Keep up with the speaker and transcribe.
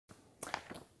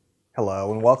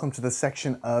Hello and welcome to the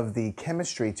section of the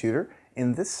chemistry tutor.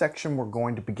 In this section we're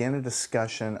going to begin a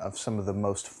discussion of some of the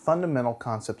most fundamental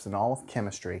concepts in all of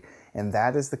chemistry, and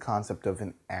that is the concept of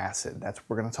an acid. That's what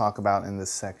we're going to talk about in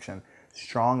this section.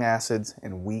 Strong acids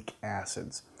and weak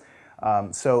acids.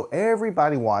 So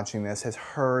everybody watching this has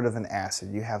heard of an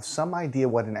acid. You have some idea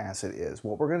what an acid is.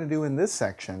 What we're going to do in this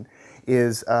section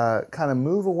is kind of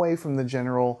move away from the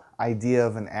general idea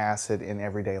of an acid in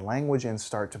everyday language and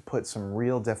start to put some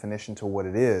real definition to what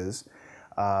it is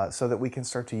so that we can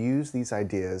start to use these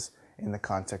ideas in the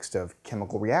context of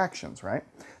chemical reactions, right?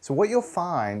 So what you'll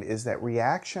find is that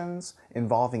reactions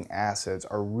involving acids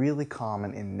are really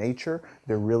common in nature,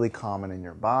 they're really common in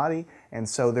your body, and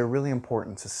so they're really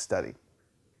important to study.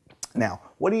 Now,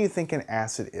 what do you think an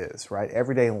acid is, right?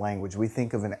 Everyday language, we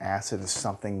think of an acid as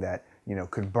something that,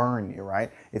 could burn you,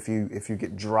 right? If you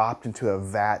get dropped into a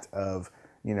vat of,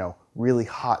 really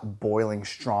hot, boiling,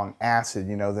 strong acid,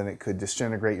 then it could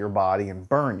disintegrate your body and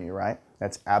burn you, right?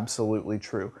 That's absolutely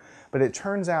true. But it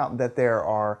turns out that there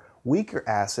are weaker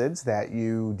acids that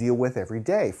you deal with every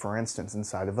day. For instance,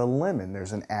 inside of a lemon,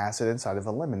 there's an acid inside of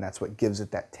a lemon. That's what gives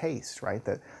it that taste, right?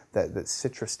 That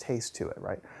citrus taste to it,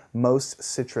 right? Most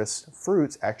citrus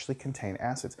fruits actually contain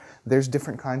acids. There's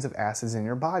different kinds of acids in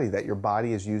your body that your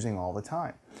body is using all the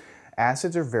time.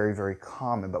 Acids are very, very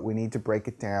common, but we need to break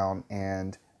it down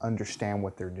and understand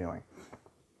what they're doing.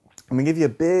 I'm going to give you a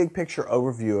big picture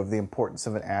overview of the importance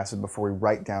of an acid before we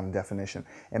write down a definition.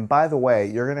 And by the way,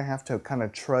 you're going to have to kind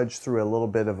of trudge through a little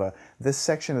bit of this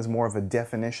section is more of a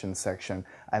definition section,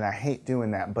 and I hate doing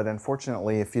that, but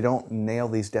unfortunately, if you don't nail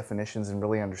these definitions and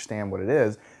really understand what it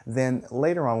is, then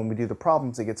later on when we do the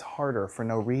problems, it gets harder for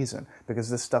no reason, because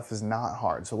this stuff is not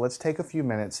hard. So let's take a few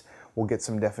minutes, we'll get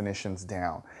some definitions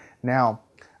down. Now,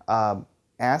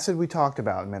 acid we talked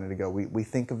about a minute ago, we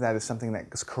think of that as something that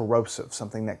is corrosive,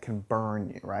 something that can burn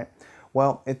you, right?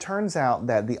 Well, it turns out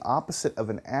that the opposite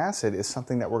of an acid is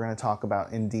something that we're going to talk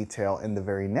about in detail in the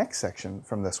very next section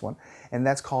from this one, and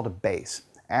that's called a base.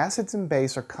 Acids and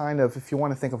base are kind of, if you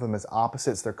want to think of them as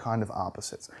opposites, they're kind of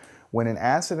opposites. When an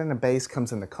acid and a base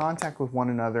comes into contact with one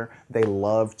another, they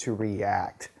love to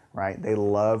react, right? They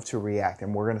love to react,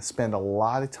 and we're going to spend a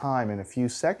lot of time in a few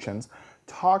sections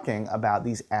talking about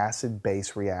these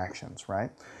acid-base reactions,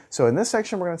 right? So in this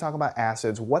section we're going to talk about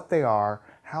acids, what they are,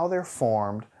 how they're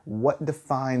formed, what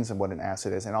defines what an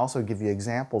acid is, and also give you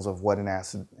examples of what an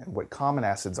acid and what common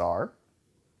acids are.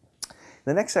 In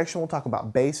the next section we'll talk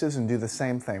about bases and do the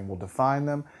same thing. We'll define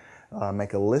them,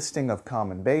 make a listing of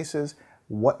common bases,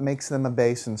 what makes them a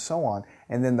base, and so on.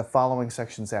 And then the following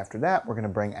sections after that we're going to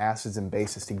bring acids and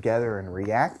bases together and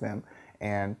react them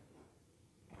and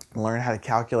learn how to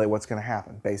calculate what's going to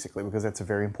happen, basically, because that's a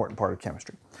very important part of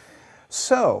chemistry.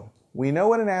 So, we know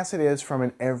what an acid is from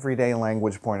an everyday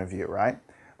language point of view, right?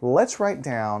 Let's write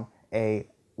down a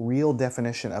real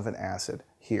definition of an acid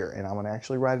here, and I'm going to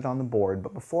actually write it on the board,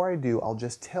 but before I do, I'll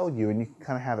just tell you, and you can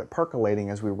kind of have it percolating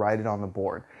as we write it on the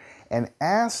board. An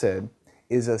acid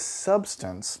is a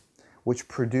substance which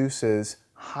produces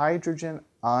hydrogen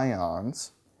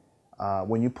ions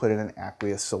when you put it in an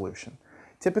aqueous solution.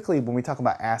 Typically, when we talk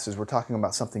about acids, we're talking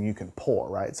about something you can pour,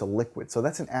 right? It's a liquid. So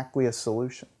that's an aqueous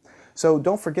solution. So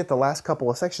don't forget the last couple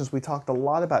of sections, we talked a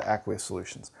lot about aqueous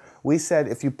solutions. We said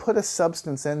if you put a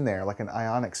substance in there, like an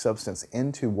ionic substance,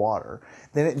 into water,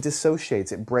 then it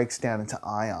dissociates, it breaks down into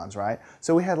ions, right?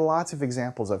 So we had lots of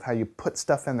examples of how you put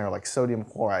stuff in there like sodium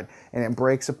chloride, and it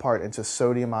breaks apart into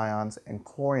sodium ions and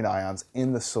chlorine ions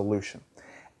in the solution.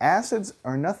 Acids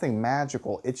are nothing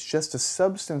magical, it's just a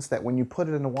substance that when you put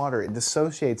it in the water, it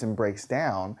dissociates and breaks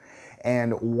down,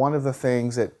 and one of the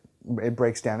things that it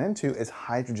breaks down into is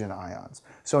hydrogen ions.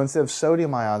 So instead of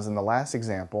sodium ions in the last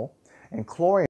example, and chlorine